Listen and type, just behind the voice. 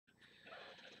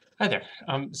Hi there.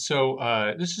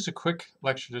 This is a quick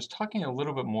lecture just talking a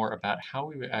little bit more about how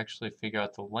we would actually figure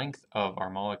out the length of our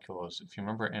molecules. If you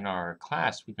remember in our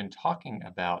class, we've been talking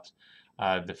about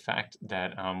the fact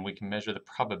that we can measure the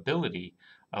probability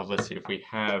of, let's see, if we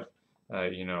have,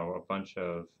 a bunch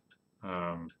of,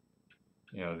 um,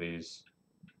 these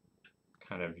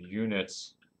kind of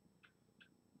units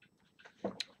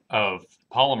of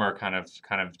polymer kind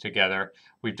of together.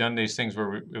 We've done these things where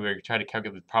we try to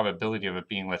calculate the probability of it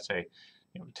being, let's say,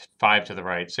 5 to the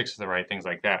right, 6 to the right, things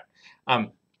like that.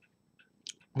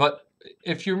 But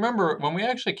if you remember, when we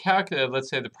actually calculate, let's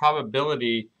say, the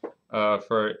probability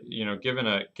for given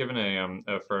an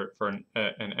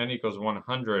n equals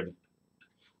 100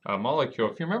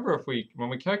 molecule, if you remember, when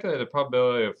we calculate the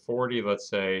probability of 40, let's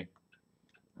say,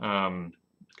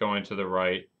 going to the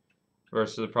right,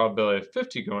 versus the probability of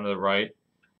 50 going to the right,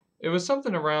 it was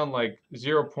something around like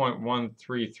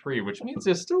 0.133, which means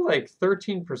there's still like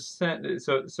 13%.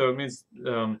 So it means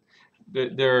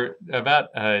they're about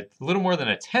a little more than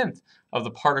a tenth of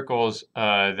the particles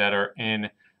that are in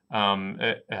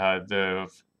the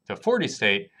 40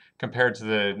 state compared to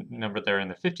the number that are in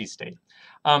the 50 state.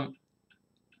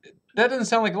 That doesn't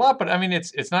sound like a lot, but I mean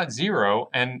it's not zero,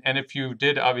 and if you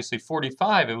did obviously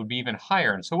 45, it would be even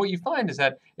higher. And so what you find is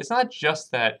that it's not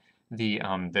just that the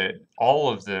all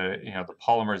of the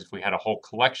polymers, if we had a whole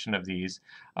collection of these,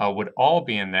 would all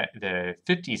be in the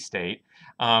 50 state.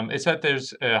 It's that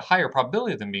there's a higher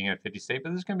probability of them being in a 50 state, but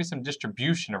there's going to be some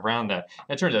distribution around that.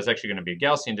 And it turns out it's actually going to be a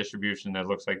Gaussian distribution that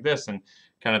looks like this, and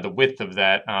kind of the width of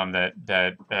that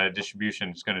distribution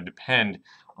is going to depend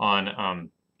on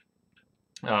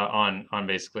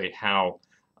basically how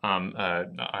on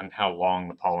how long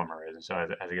the polymer is. And so as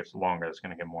it gets longer, it's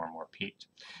going to get more and more peaked.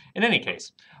 In any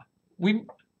case,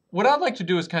 what I'd like to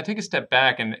do is kind of take a step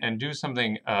back and do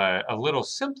something a little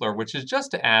simpler, which is just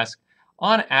to ask,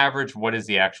 on average, what is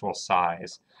the actual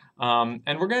size?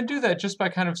 And we're going to do that just by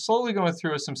kind of slowly going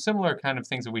through some similar kind of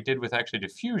things that we did with actually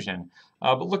diffusion,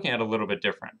 but looking at it a little bit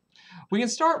different. We can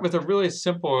start with a really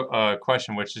simple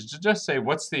question, which is to just say,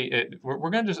 what's the?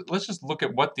 Let's just look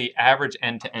at what the average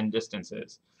end-to-end distance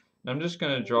is. And I'm just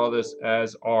going to draw this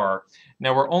as r.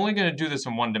 Now we're only going to do this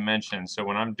in one dimension, so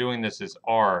when I'm doing this as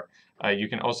r, you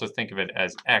can also think of it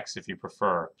as x if you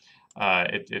prefer.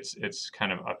 It's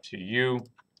kind of up to you.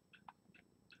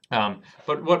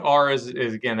 But what r is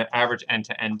again the average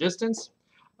end-to-end distance.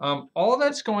 All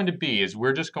that's going to be is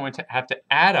we're just going to have to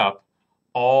add up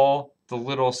all the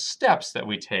little steps that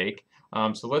we take.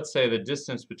 So let's say the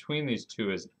distance between these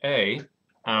two is a.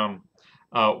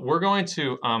 We're going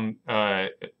to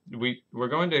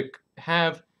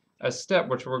have a step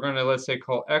which we're going to, let's say,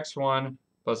 call x1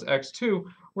 plus x2,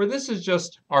 where this is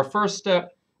just our first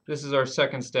step, this is our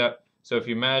second step. So if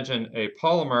you imagine a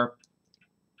polymer,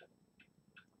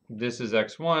 this is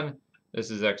x1,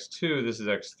 this is x2, this is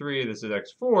x3, this is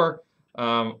x4,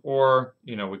 or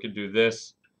we could do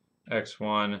this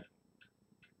x1,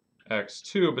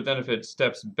 x2, but then if it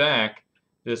steps back,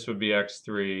 this would be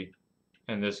x3,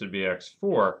 and this would be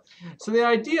x4. So the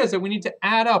idea is that we need to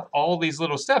add up all these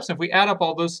little steps. If we add up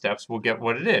all those steps, we'll get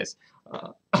what it is.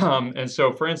 And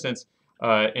so, for instance,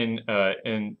 in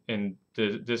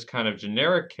this kind of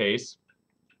generic case,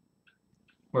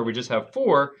 where we just have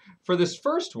 4, for this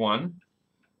first one,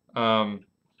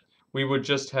 we would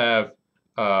just have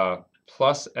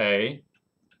plus A,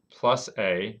 plus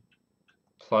A,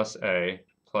 plus A,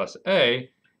 plus A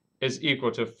is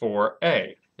equal to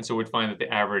 4A. And so we'd find that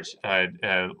the average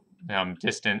end-to-end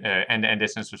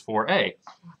distance was 4A.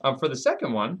 For the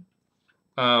second one,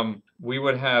 we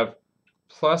would have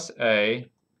plus A,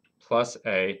 minus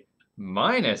A,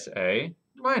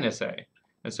 minus A.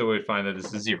 And so we'd find that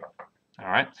this is 0. All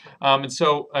right. And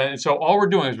so all we're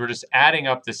doing is we're just adding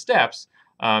up the steps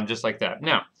just like that.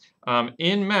 Now,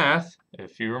 in math,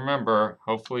 if you remember,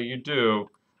 hopefully you do,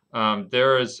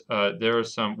 there is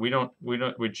some we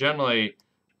generally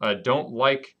don't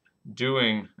like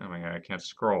doing. Oh my God, I can't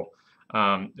scroll.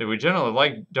 We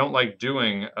generally don't like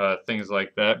doing things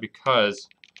like that because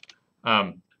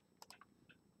we're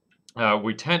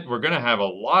going to have a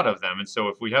lot of them, and so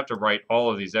if we have to write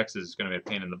all of these x's, it's going to be a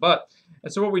pain in the butt.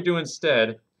 And so what we do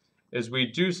instead is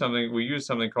we use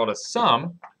something called a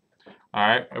sum. All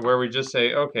right, where we just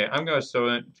say, okay,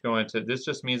 this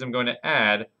just means I'm going to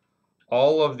add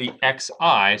all of the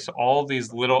xi, so all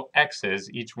these little x's,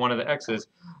 each one of the x's,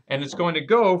 and it's going to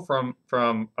go from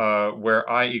where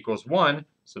I equals 1,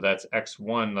 so that's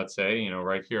x1, let's say,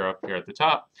 right here, up here at the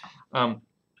top,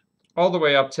 all the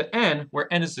way up to n, where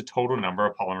n is the total number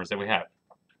of polymers that we have.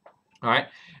 All right,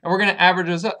 and we're going to average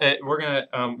those up. We're going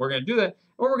to do that.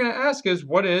 What we're going to ask is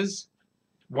what is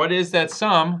that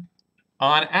sum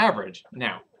on average.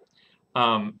 Now,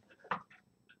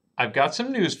 I've got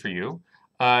some news for you.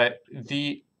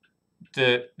 The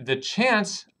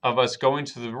chance of us going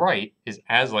to the right is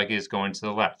as likely as going to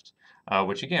the left,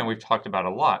 which again we've talked about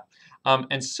a lot.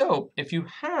 And so if you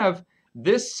have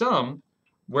this sum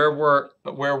where we're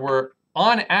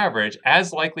on average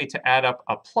as likely to add up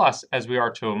a plus as we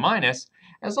are to a minus,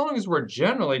 as long as we're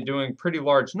generally doing pretty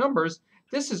large numbers,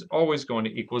 this is always going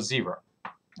to equal 0.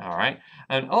 All right,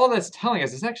 and all that's telling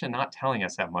us is actually not telling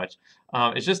us that much.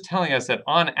 It's just telling us that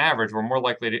on average,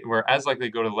 we're as likely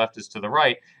to go to the left as to the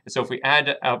right. And so if we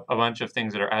add up a bunch of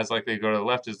things that are as likely to go to the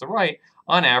left as the right,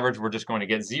 on average, we're just going to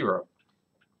get 0.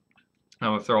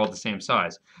 If they're all the same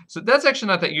size. So that's actually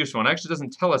not that useful, and actually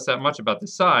doesn't tell us that much about the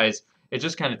size. It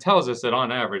just kind of tells us that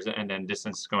on average, and then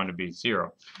distance is going to be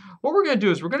 0. What we're going to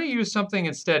do is we're going to use something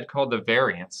instead called the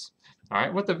variance. All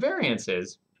right, what the variance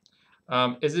is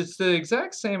it's the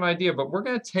exact same idea, but we're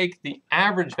going to take the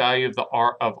average value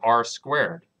of r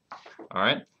squared. All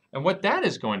right, and what that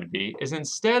is going to be is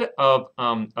instead of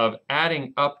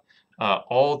adding up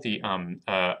all of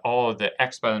the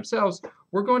x by themselves,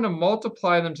 we're going to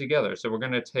multiply them together. So we're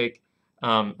going to take,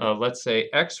 let's say,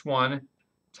 x1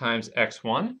 times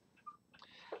x1.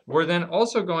 We're then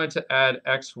also going to add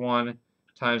x1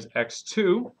 times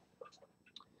x2.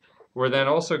 We're then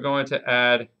also going to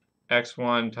add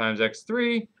x1 times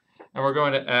x3, and we're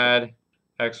going to add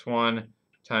x1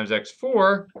 times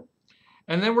x4,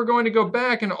 and then we're going to go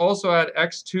back and also add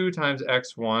x2 times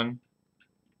x1,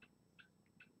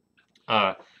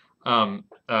 and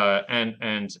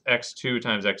x2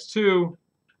 times x2,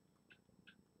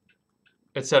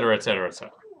 etc., etc.,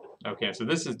 etc. Okay, so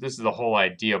this is the whole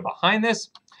idea behind this.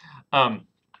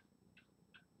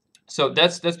 So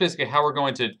that's basically how we're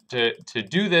going to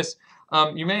do this.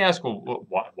 You may ask, well,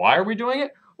 why are we doing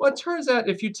it? Well, it turns out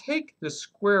if you take the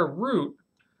square root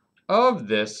of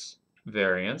this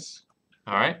variance,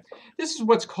 all right, this is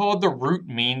what's called the root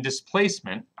mean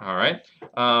displacement, all right?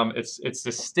 It's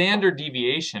the standard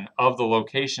deviation of the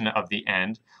location of the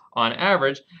end on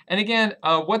average. And again,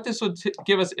 what this will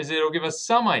give us is it'll give us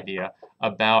some idea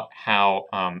about how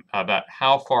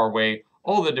far away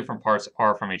all the different parts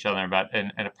are from each other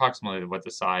and approximately what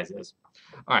the size is.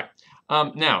 All right,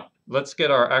 now let's get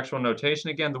our actual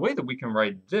notation again. The way that we can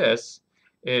write this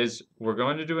is we're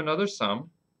going to do another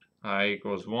sum, I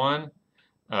equals 1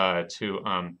 to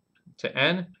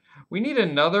n. We need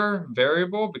another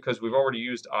variable because we've already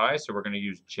used I, so we're going to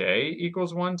use j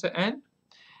equals 1 to n.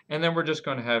 And then we're just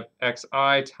going to have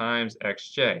xi times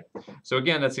xj. So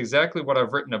again, that's exactly what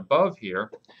I've written above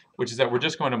here, which is that we're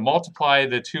just going to multiply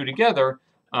the two together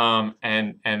and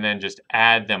then just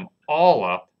add them all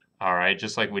up, all right,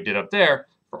 just like we did up there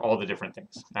for all the different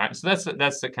things. All right, so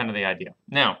that's the kind of the idea.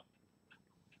 Now,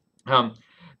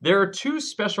 there are two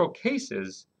special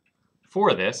cases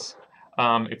for this.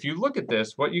 If you look at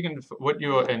this, and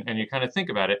you kind of think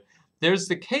about it, there's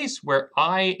the case where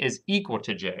I is equal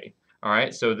to j. All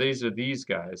right, so these are these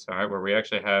guys, all right, where we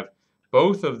actually have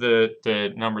both of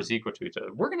the numbers equal to each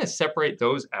other. We're going to separate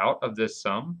those out of this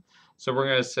sum. So we're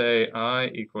going to say I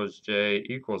equals j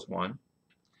equals 1.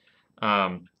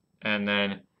 And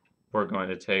then we're going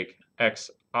to take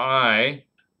xi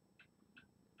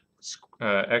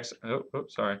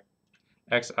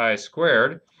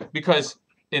squared, because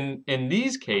in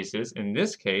these cases, in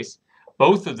this case,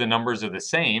 both of the numbers are the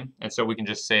same, and so we can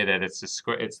just say that it's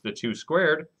the 2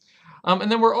 squared.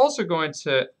 And then we're also going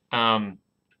to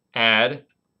add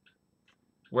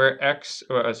where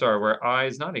I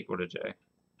is not equal to j.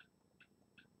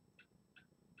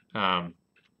 And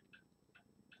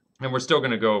we're still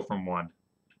going to go from 1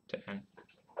 to n.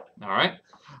 All right?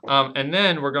 And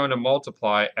then we're going to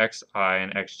multiply xi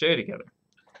and xj together.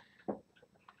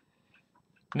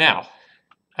 Now,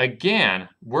 again,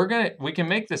 we can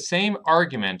make the same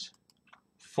argument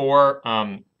for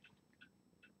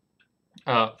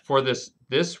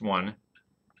this one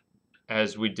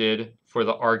as we did for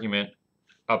the argument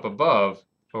up above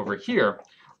over here,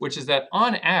 which is that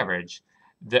on average,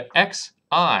 the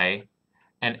xi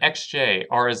and xj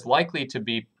are as likely to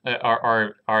be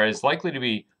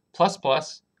plus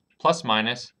plus, plus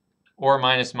minus, or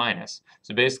minus minus.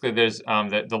 So basically, there's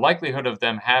the likelihood of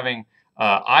them having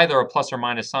either a plus or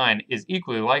minus sign is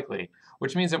equally likely,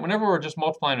 which means that whenever we're just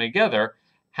multiplying them together,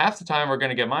 half the time we're going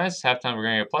to get minus, half the time we're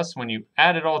going to get plus. When you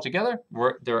add it all together,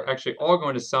 they're actually all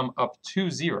going to sum up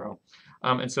to 0.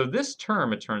 And so this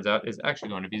term, it turns out, is actually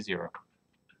going to be 0.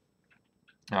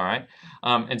 All right,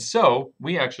 and so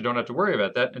we actually don't have to worry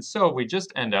about that. And so we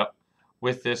just end up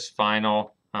with this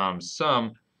final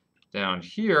sum down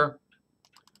here,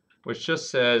 which just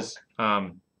says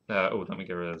oh, let me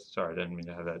get rid of this. Sorry, I didn't mean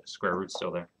to have that square root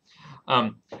still there.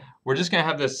 We're just going to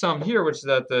have this sum here, which is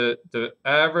that the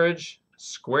average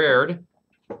squared,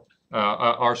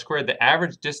 r squared, the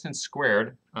average distance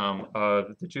squared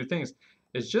of the two things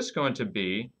is just going to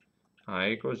be I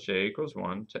equals j equals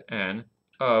 1 to n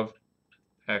of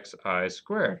xi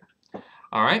squared.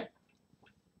 All right.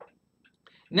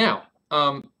 Now,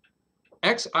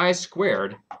 xi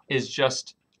squared is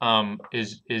just the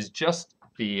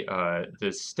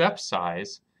step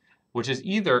size, which is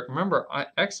either, remember,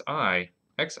 xi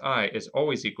is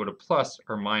always equal to plus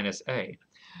or minus a.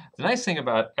 The nice thing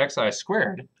about xi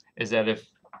squared is that if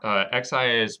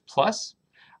xi is plus,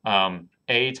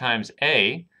 a times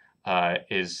a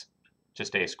is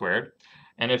just a squared,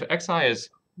 and if xi is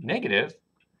negative,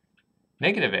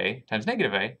 negative a times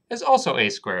negative a is also a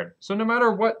squared. So no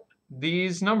matter what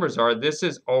these numbers are, this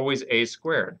is always a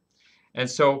squared. And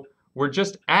so we're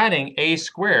just adding a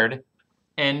squared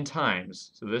n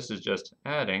times. So this is just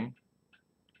adding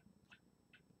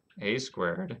a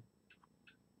squared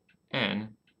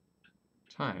n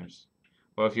times.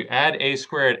 Well, if you add a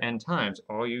squared n times,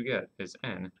 all you get is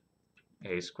n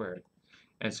a squared.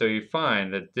 And so you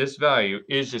find that this value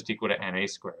is just equal to na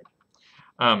squared.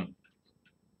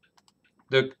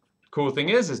 The cool thing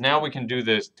is now we can do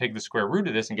this, take the square root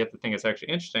of this and get the thing that's actually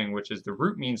interesting, which is the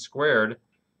root mean squared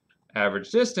average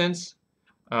distance,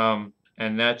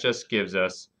 and that just gives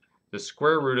us the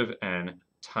square root of n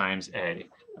times a,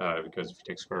 because if you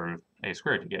take square root of a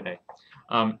squared, you get a.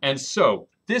 And so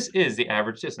this is the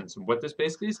average distance. What this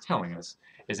basically is telling us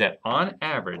is that on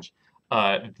average,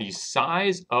 the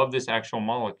size of this actual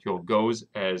molecule goes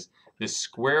as the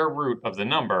square root of the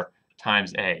number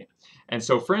times a. And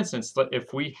so, for instance,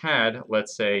 if we had,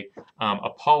 let's say, a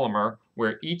polymer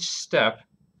where each step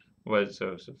was,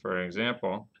 so for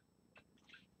example,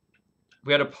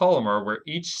 we had a polymer where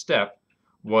each step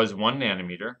was 1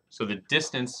 nanometer, so the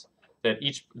distance that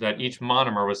each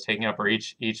monomer was taking up, or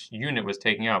each unit was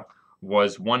taking up,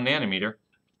 was 1 nanometer.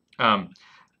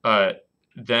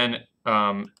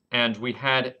 And we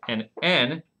had an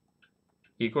n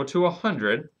equal to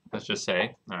 100. Let's just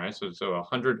say, all right, so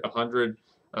 100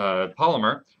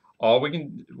 polymer.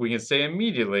 We can say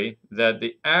immediately that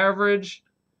the average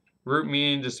root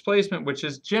mean displacement, which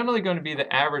is generally going to be the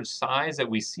average size that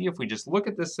we see if we just look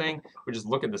at this thing, we just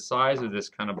look at the size of this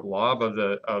kind of blob of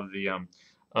the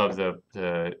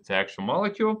actual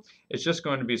molecule. It's just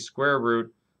going to be square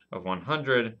root of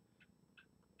 100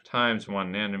 times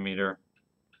 1 nanometer,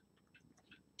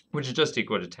 which is just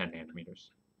equal to 10 nanometers.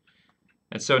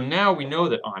 And so now we know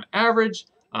that on average,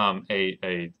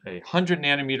 a 100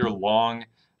 nanometer long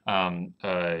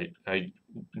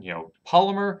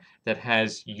polymer that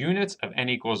has units of n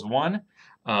equals 1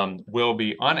 will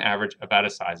be on average about a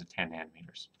size of 10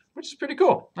 nanometers, which is pretty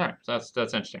cool. All right, so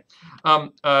that's interesting.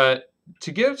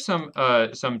 To give some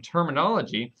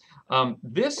terminology,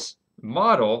 this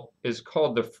model is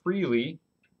called the freely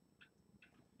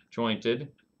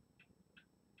jointed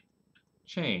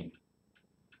chain.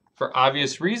 For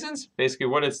obvious reasons, basically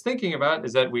what it's thinking about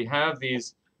is that we have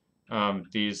these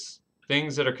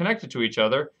things that are connected to each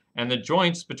other, and the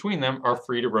joints between them are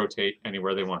free to rotate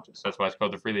anywhere they want to. So that's why it's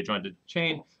called the freely jointed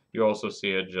chain. You also see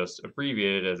it just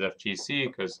abbreviated as FGC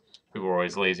because people are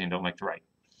always lazy and don't like to write.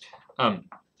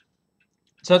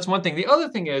 So that's one thing. The other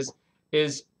thing is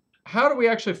how do we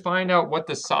actually find out what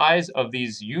the size of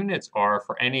these units are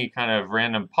for any kind of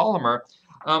random polymer?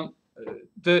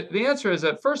 The answer is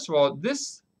that, first of all,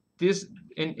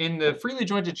 in the freely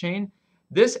jointed chain,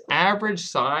 this average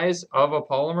size of a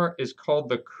polymer is called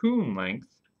the Kuhn length.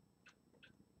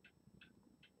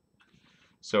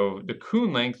 So the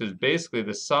Kuhn length is basically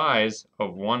the size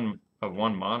of one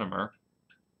monomer,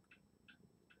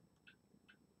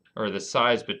 or the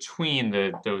size between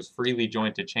those freely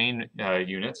jointed chain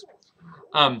units.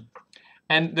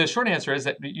 And the short answer is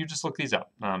that you just look these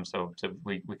up. So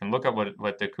we can look up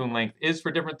what the Kuhn length is for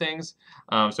different things.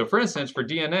 So for instance, for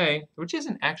DNA, which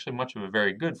isn't actually much of a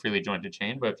very good freely jointed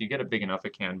chain, but if you get it big enough,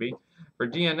 it can be. For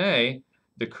DNA,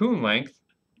 the Kuhn length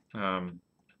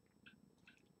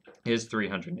is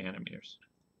 300 nanometers.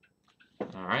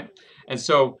 All right. And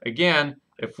so again,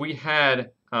 if we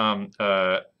had, sorry,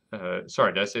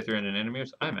 did I say 300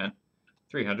 nanometers? I meant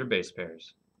 300 base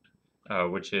pairs,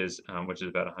 which is about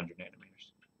 100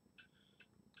 nanometers.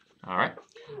 All right.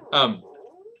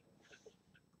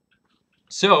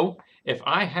 So if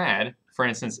I had, for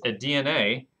instance, a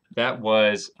DNA that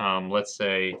was, let's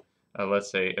say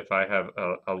if I have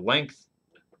a length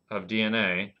of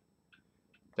DNA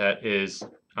that is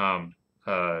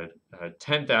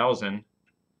 10,000.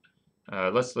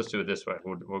 Let's do it this way.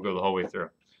 We'll go the whole way through.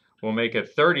 We'll make it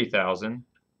 30,000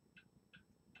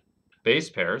 base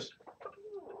pairs.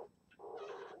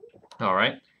 All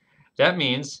right, that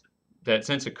means that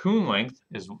since a Kuhn length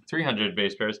is 300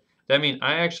 base pairs, that means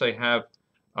I actually have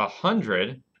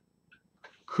 100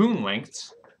 Kuhn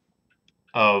lengths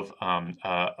of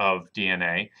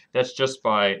DNA. That's just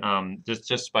by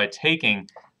just by taking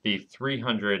the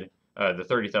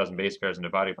 30,000 base pairs and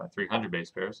dividing by 300 base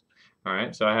pairs. All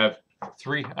right, so I have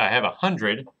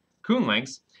 100 Kuhn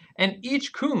lengths, and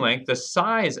each Kuhn length, the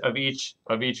size of each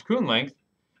Kuhn length,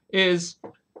 is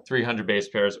 300 base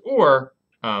pairs or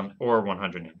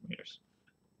 100 nanometers.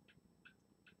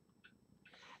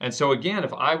 And so again,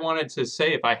 if I wanted to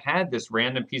say, if I had this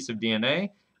random piece of DNA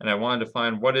and I wanted to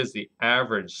find what is the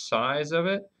average size of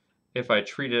it, if I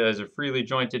treat it as a freely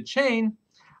jointed chain,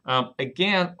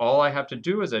 again, all I have to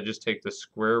do is I just take the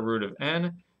square root of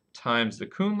n times the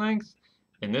Kuhn length.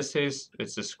 In this case,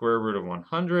 it's the square root of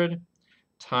 100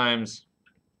 times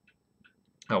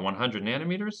 100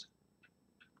 nanometers.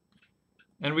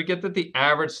 And we get that the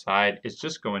average side is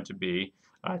just going to be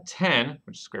 10,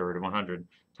 which is square root of 100,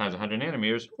 times 100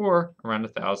 nanometers, or around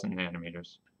 1,000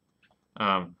 nanometers.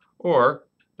 Or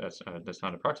that's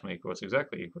not approximately equal, it's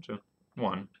exactly equal to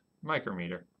 1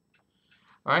 micrometer.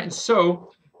 All right, and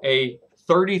so a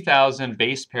 30,000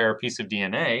 base pair piece of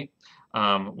DNA,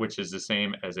 which is the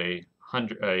same as which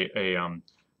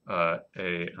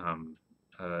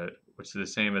is the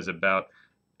same as about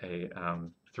a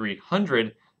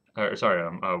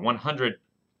 100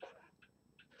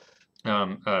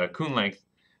 Kuhn length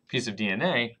piece of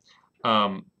DNA,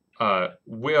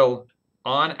 will,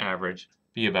 on average,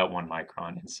 be about 1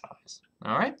 micron in size.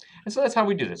 All right, and so that's how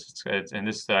we do this. And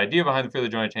this is the idea behind the freely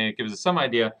jointed chain. It gives us some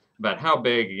idea about how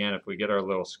big. Again, if we get our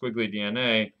little squiggly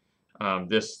DNA,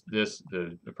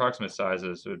 the approximate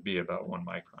sizes would be about 1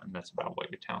 micron. That's about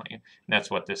what you're telling you. And that's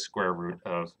what this square root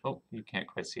of. Oh, you can't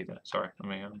quite see that. Sorry. Let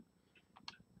me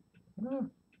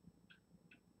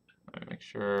make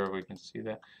sure we can see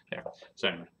that. There. So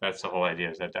anyway, that's the whole idea,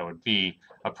 is that that would be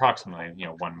approximately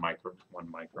 1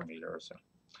 micrometer or so.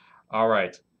 All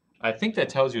right. I think that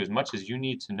tells you as much as you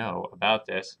need to know about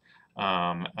this.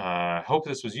 Hope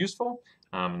this was useful.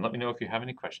 Let me know if you have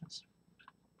any questions.